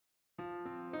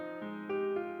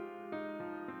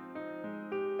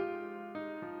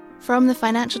From the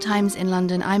Financial Times in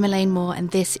London, I'm Elaine Moore and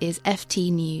this is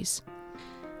FT News.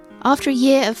 After a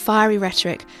year of fiery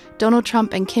rhetoric, Donald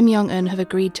Trump and Kim Jong Un have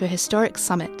agreed to a historic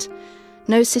summit.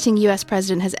 No sitting US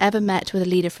president has ever met with a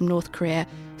leader from North Korea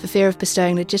for fear of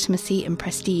bestowing legitimacy and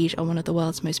prestige on one of the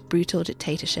world's most brutal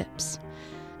dictatorships.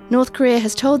 North Korea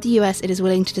has told the US it is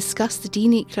willing to discuss the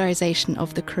denuclearization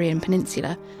of the Korean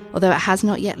peninsula, although it has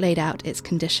not yet laid out its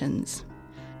conditions.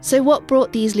 So what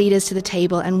brought these leaders to the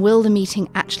table, and will the meeting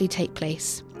actually take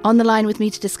place? On the line with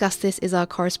me to discuss this is our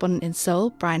correspondent in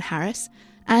Seoul, Brian Harris,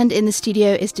 and in the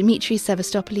studio is Dimitri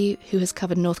Sevastopoulou, who has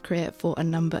covered North Korea for a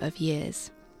number of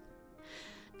years.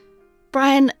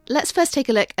 Brian, let's first take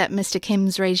a look at Mr.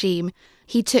 Kim's regime.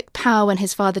 He took power when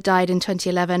his father died in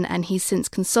 2011, and he's since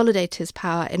consolidated his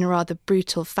power in a rather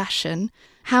brutal fashion.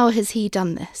 How has he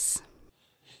done this?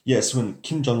 Yes, when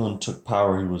Kim Jong Un took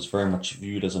power, he was very much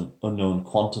viewed as an unknown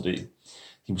quantity.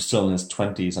 He was still in his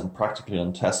 20s and practically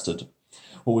untested.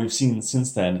 What we've seen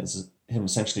since then is him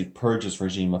essentially purge his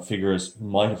regime of figures who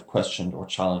might have questioned or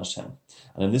challenged him.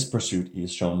 And in this pursuit, he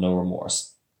has shown no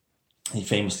remorse. He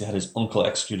famously had his uncle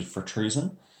executed for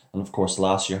treason, and of course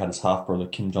last year had his half-brother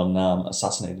Kim Jong Nam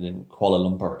assassinated in Kuala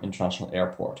Lumpur International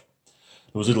Airport.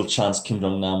 There was little chance Kim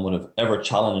Jong Nam would have ever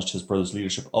challenged his brother's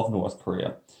leadership of North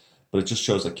Korea, but it just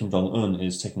shows that Kim Jong Un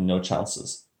is taking no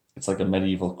chances. It's like a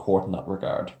medieval court in that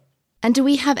regard. And do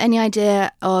we have any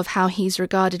idea of how he's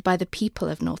regarded by the people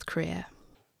of North Korea?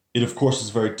 It of course is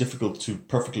very difficult to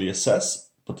perfectly assess,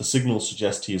 but the signals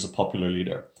suggest he is a popular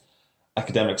leader.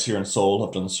 Academics here in Seoul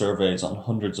have done surveys on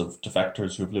hundreds of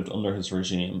defectors who have lived under his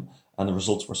regime, and the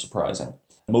results were surprising.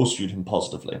 Most viewed him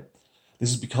positively.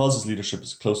 This is because his leadership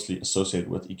is closely associated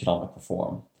with economic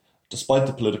reform. Despite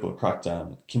the political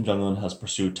crackdown, Kim Jong Un has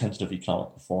pursued tentative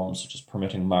economic reforms such as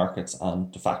permitting markets and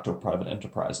de facto private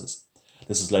enterprises.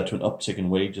 This has led to an uptick in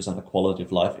wages and the quality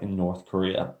of life in North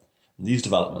Korea. These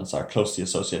developments are closely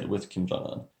associated with Kim Jong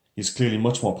Un. He's clearly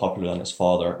much more popular than his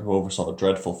father, who oversaw a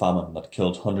dreadful famine that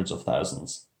killed hundreds of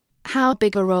thousands. How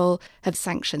big a role have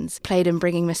sanctions played in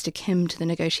bringing Mr. Kim to the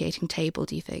negotiating table,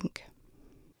 do you think?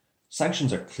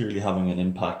 Sanctions are clearly having an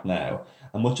impact now,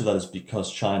 and much of that is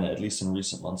because China, at least in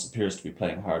recent months, appears to be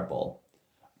playing hardball.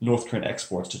 North Korean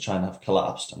exports to China have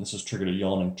collapsed, and this has triggered a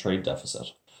yawning trade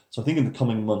deficit. So I think in the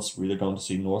coming months, we're either going to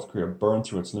see North Korea burn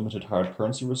through its limited hard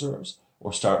currency reserves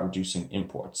or start reducing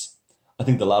imports. I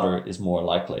think the latter is more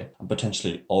likely and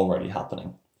potentially already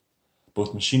happening.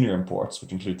 Both machinery imports,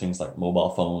 which include things like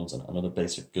mobile phones and other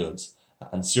basic goods,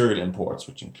 and cereal imports,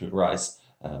 which include rice,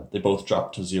 they both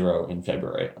dropped to zero in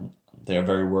February, and they are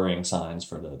very worrying signs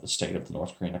for the state of the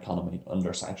North Korean economy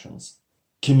under sanctions.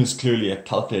 Kim is clearly a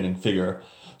calculating figure,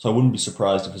 so I wouldn't be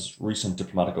surprised if his recent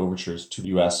diplomatic overtures to the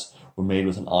US were made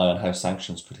with an eye on how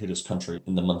sanctions could hit his country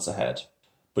in the months ahead.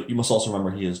 But you must also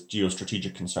remember he has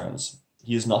geostrategic concerns.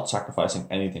 He is not sacrificing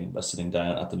anything by sitting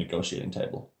down at the negotiating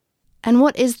table. And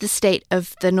what is the state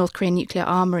of the North Korean nuclear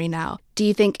armoury now? Do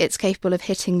you think it's capable of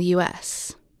hitting the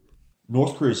US?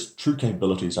 North Korea's true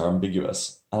capabilities are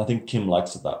ambiguous, and I think Kim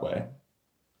likes it that way.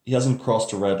 He hasn't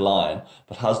crossed a red line,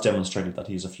 but has demonstrated that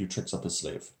he has a few tricks up his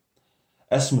sleeve.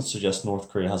 Estimates suggest North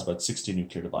Korea has about 60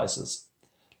 nuclear devices.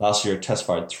 Last year, it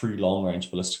test-fired 3 long-range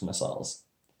ballistic missiles.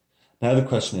 Now the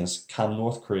question is, can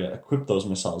North Korea equip those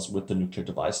missiles with the nuclear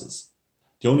devices?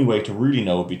 The only way to really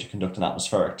know would be to conduct an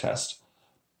atmospheric test.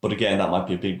 But again, that might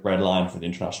be a big red line for the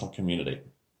international community.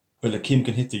 Whether Kim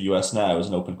can hit the US now is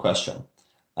an open question,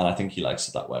 and I think he likes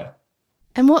it that way.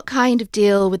 And what kind of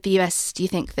deal with the US do you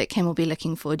think that Kim will be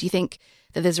looking for? Do you think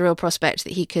that there's a real prospect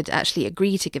that he could actually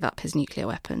agree to give up his nuclear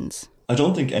weapons? I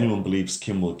don't think anyone believes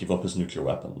Kim will give up his nuclear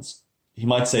weapons. He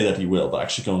might say that he will, but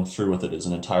actually going through with it is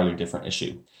an entirely different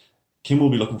issue. Kim will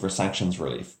be looking for sanctions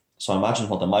relief. So I imagine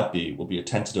what there might be will be a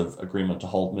tentative agreement to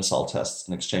hold missile tests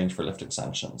in exchange for lifting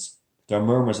sanctions. There are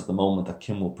murmurs at the moment that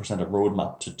Kim will present a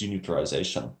roadmap to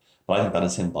denuclearization, but I think that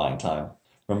is him buying time.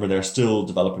 Remember, they're still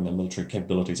developing their military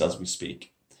capabilities as we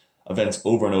speak. Events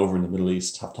over and over in the Middle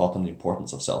East have taught them the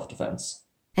importance of self-defense.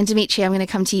 And Dimitri, I'm going to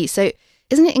come to you. So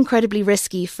isn't it incredibly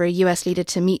risky for a US leader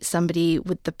to meet somebody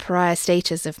with the pariah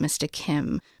status of Mr.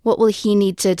 Kim? What will he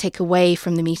need to take away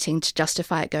from the meeting to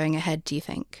justify it going ahead, do you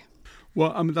think?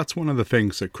 Well, I mean, that's one of the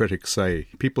things that critics say.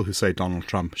 People who say Donald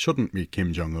Trump shouldn't meet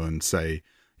Kim Jong Un say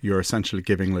you're essentially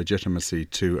giving legitimacy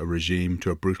to a regime,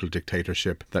 to a brutal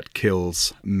dictatorship that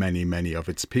kills many, many of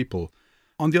its people.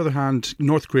 On the other hand,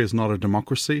 North Korea is not a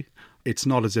democracy. It's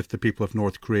not as if the people of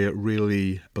North Korea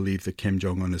really believe that Kim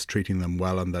Jong Un is treating them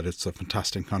well and that it's a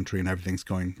fantastic country and everything's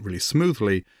going really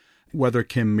smoothly. whether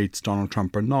Kim meets Donald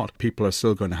Trump or not, people are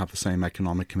still going to have the same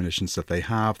economic conditions that they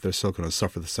have. They're still going to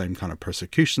suffer the same kind of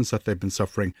persecutions that they've been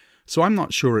suffering. So I'm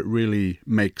not sure it really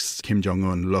makes Kim Jong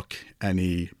Un look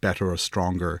any better or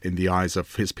stronger in the eyes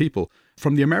of his people.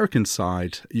 From the American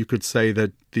side, you could say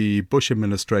that the Bush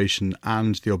administration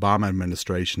and the Obama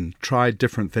administration tried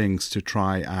different things to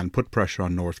try and put pressure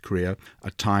on North Korea,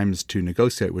 at times to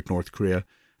negotiate with North Korea.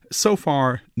 So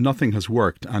far, nothing has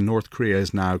worked, and North Korea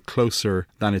is now closer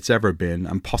than it's ever been,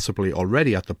 and possibly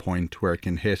already at the point where it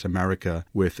can hit America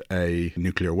with a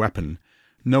nuclear weapon.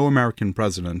 No American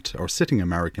president or sitting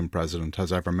American president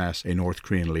has ever met a North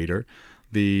Korean leader.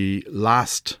 The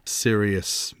last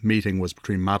serious meeting was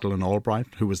between Madeleine Albright,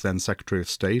 who was then Secretary of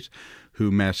State,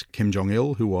 who met Kim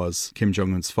Jong-il, who was Kim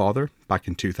Jong-un's father, back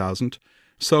in 2000.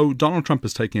 So Donald Trump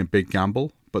is taking a big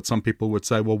gamble, but some people would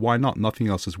say, well, why not? Nothing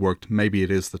else has worked. Maybe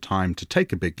it is the time to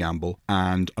take a big gamble.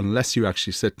 And unless you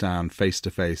actually sit down face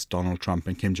to face, Donald Trump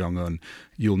and Kim Jong-un,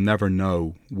 you'll never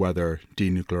know whether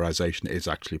denuclearization is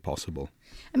actually possible.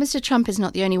 And Mr. Trump is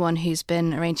not the only one who's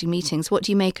been arranging meetings. What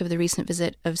do you make of the recent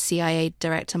visit of CIA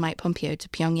Director Mike Pompeo to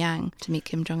Pyongyang to meet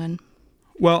Kim Jong-un?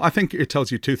 Well, I think it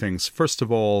tells you two things. First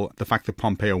of all, the fact that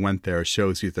Pompeo went there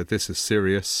shows you that this is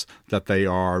serious, that they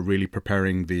are really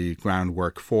preparing the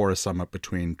groundwork for a summit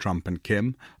between Trump and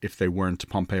Kim. If they weren't,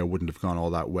 Pompeo wouldn't have gone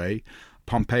all that way.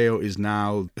 Pompeo is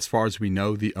now, as far as we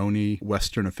know, the only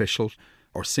Western official,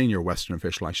 or senior Western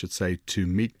official, I should say, to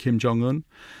meet Kim Jong-un.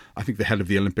 I think the head of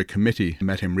the Olympic Committee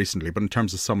met him recently, but in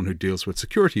terms of someone who deals with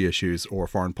security issues or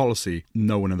foreign policy,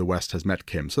 no one in the West has met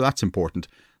Kim. So that's important.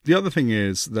 The other thing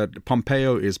is that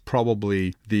Pompeo is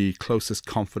probably the closest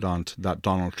confidant that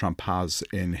Donald Trump has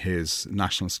in his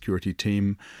national security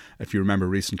team. If you remember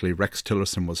recently, Rex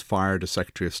Tillerson was fired as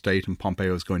Secretary of State, and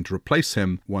Pompeo is going to replace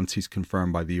him once he's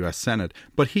confirmed by the US Senate.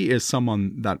 But he is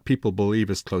someone that people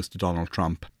believe is close to Donald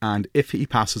Trump. And if he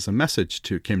passes a message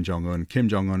to Kim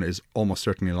Jong-un is almost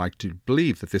certainly like to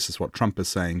believe that this is what Trump is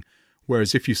saying.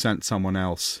 Whereas if you sent someone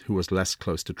else who was less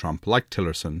close to Trump, like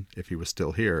Tillerson, if he was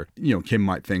still here, Kim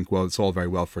might think, well, it's all very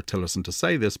well for Tillerson to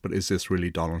say this, but is this really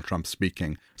Donald Trump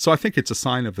speaking? So I think it's a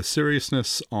sign of the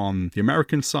seriousness on the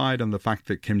American side, and the fact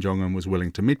that Kim Jong-un was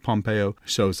willing to meet Pompeo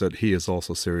shows that he is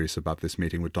also serious about this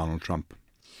meeting with Donald Trump.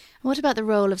 What about the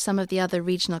role of some of the other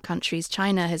regional countries?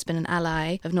 China has been an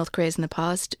ally of North Korea's in the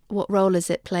past. What role is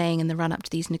it playing in the run-up to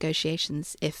these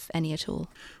negotiations, if any at all?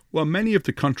 Well, many of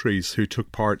the countries who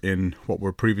took part in what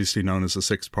were previously known as the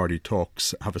six-party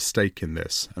talks have a stake in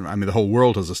this. I mean, the whole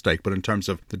world has a stake, but in terms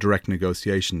of the direct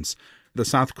negotiations, the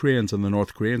South Koreans and the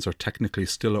North Koreans are technically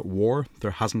still at war.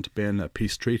 There hasn't been a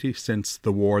peace treaty since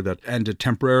the war that ended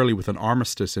temporarily with an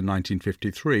armistice in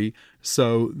 1953.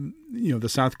 So, the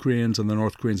South Koreans and the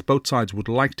North Koreans, both sides would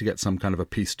like to get some kind of a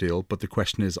peace deal, but the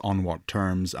question is on what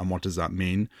terms and what does that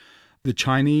mean? The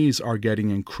Chinese are getting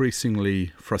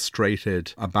increasingly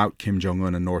frustrated about Kim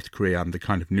Jong-un and North Korea and the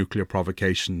kind of nuclear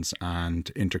provocations and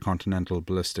intercontinental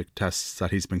ballistic tests that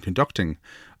he's been conducting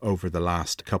over the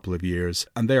last couple of years.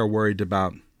 And they are worried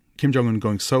about Kim Jong-un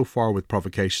going so far with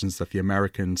provocations that the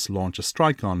Americans launch a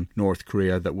strike on North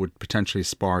Korea that would potentially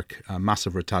spark a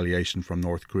massive retaliation from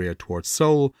North Korea towards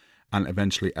Seoul and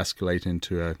eventually escalate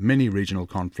into a mini regional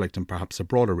conflict and perhaps a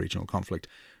broader regional conflict.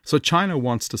 So China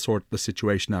wants to sort the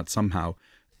situation out somehow.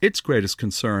 Its greatest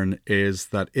concern is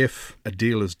that if a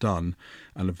deal is done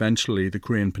and eventually the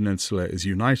Korean Peninsula is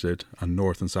united and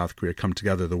North and South Korea come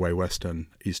together the way West and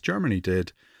East Germany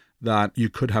did, that you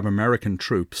could have American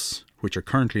troops, which are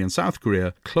currently in South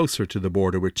Korea, closer to the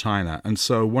border with China. And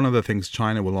so one of the things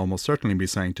China will almost certainly be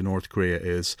saying to North Korea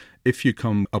is, if you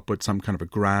come up with some kind of a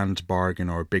grand bargain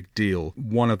or a big deal,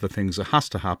 one of the things that has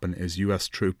to happen is US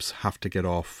troops have to get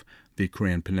off the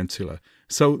Korean Peninsula.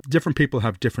 So different people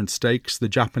have different stakes. The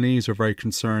Japanese are very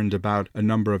concerned about a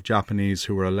number of Japanese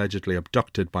who were allegedly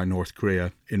abducted by North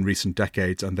Korea in recent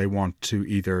decades, and they want to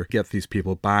either get these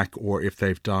people back or, if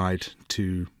they've died,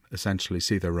 to essentially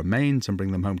see their remains and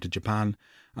bring them home to Japan.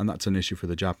 And that's an issue for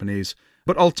the Japanese.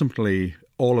 But ultimately,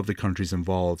 all of the countries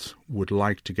involved would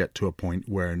like to get to a point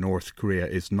where North Korea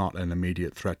is not an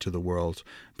immediate threat to the world,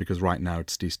 because right now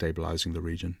it's destabilizing the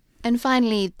region. And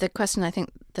finally, the question I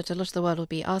think that a lot of the world will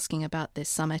be asking about this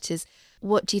summit is,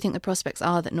 what do you think the prospects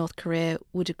are that North Korea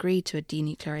would agree to a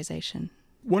denuclearization?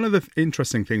 One of the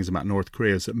interesting things about North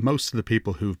Korea is that most of the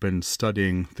people who've been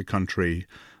studying the country,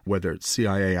 whether it's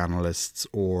CIA analysts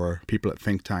or people at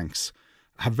think tanks,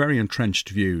 have very entrenched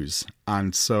views.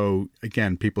 And so,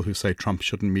 again, people who say Trump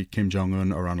shouldn't meet Kim Jong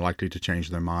Un are unlikely to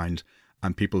change their mind.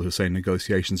 And people who say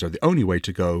negotiations are the only way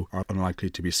to go are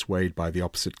unlikely to be swayed by the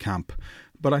opposite camp.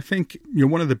 But I think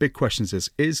one of the big questions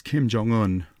is Kim Jong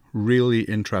Un really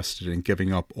interested in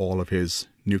giving up all of his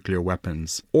nuclear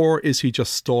weapons? Or is he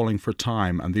just stalling for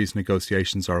time and these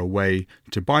negotiations are a way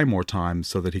to buy more time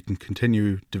so that he can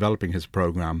continue developing his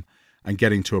program and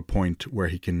getting to a point where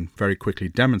he can very quickly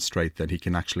demonstrate that he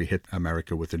can actually hit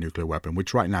America with a nuclear weapon,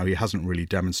 which right now he hasn't really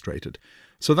demonstrated.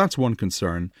 So that's one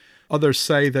concern. Others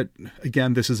say that,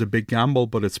 again, this is a big gamble,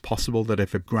 but it's possible that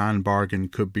if a grand bargain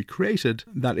could be created,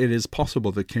 that it is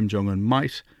possible that Kim Jong Un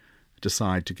might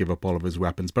decide to give up all of his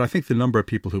weapons. But I think the number of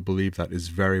people who believe that is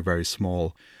very, very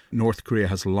small. North Korea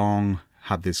has long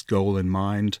had this goal in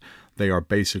mind. They are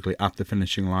basically at the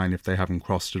finishing line if they haven't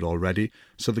crossed it already.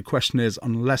 So the question is,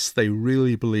 unless they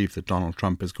really believe that Donald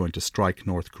Trump is going to strike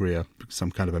North Korea,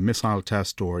 some kind of a missile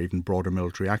test or even broader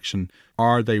military action,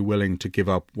 are they willing to give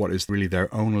up what is really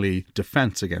their only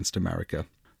defense against America?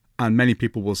 And many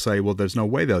people will say, well, there's no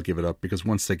way they'll give it up, because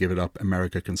once they give it up,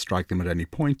 America can strike them at any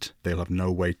point. They'll have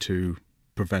no way to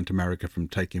prevent America from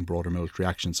taking broader military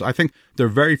action. So I think there are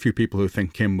very few people who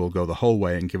think Kim will go the whole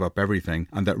way and give up everything,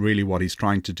 and that really what he's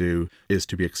trying to do is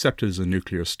to be accepted as a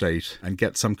nuclear state and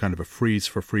get some kind of a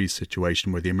freeze-for-freeze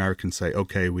situation where the Americans say,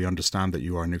 okay, we understand that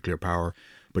you are a nuclear power,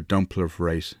 but don't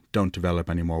proliferate, don't develop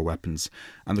any more weapons.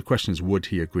 And the question is, would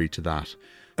he agree to that?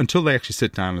 Until they actually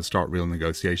sit down and start real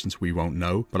negotiations, we won't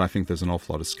know, but I think there's an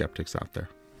awful lot of skeptics out there.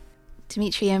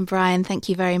 Dimitri and Brian, thank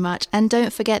you very much. And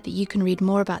don't forget that you can read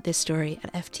more about this story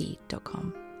at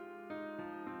ft.com.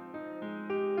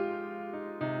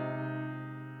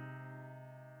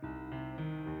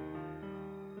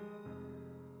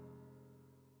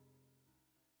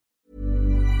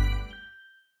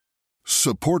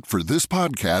 Support for this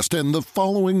podcast and the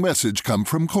following message come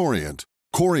from Corient.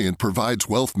 Corient provides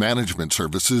wealth management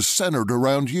services centered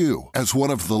around you. As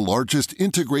one of the largest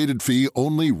integrated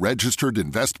fee-only registered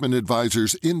investment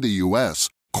advisors in the U.S.,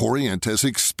 Corient has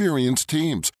experienced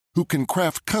teams who can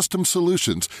craft custom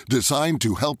solutions designed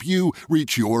to help you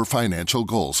reach your financial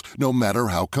goals, no matter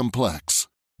how complex.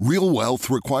 Real wealth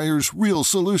requires real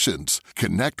solutions.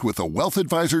 Connect with a wealth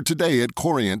advisor today at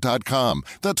Corient.com.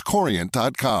 That's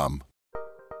Corient.com.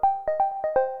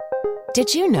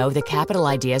 Did you know the Capital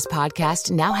Ideas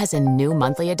podcast now has a new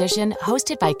monthly edition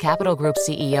hosted by Capital Group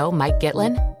CEO Mike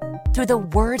Gitlin? Through the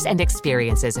words and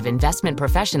experiences of investment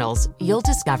professionals, you'll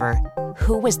discover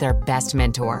who was their best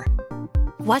mentor,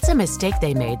 what's a mistake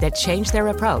they made that changed their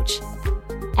approach,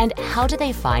 and how do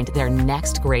they find their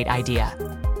next great idea.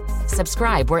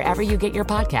 Subscribe wherever you get your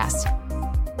podcasts.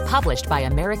 Published by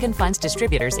American Funds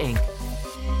Distributors, Inc.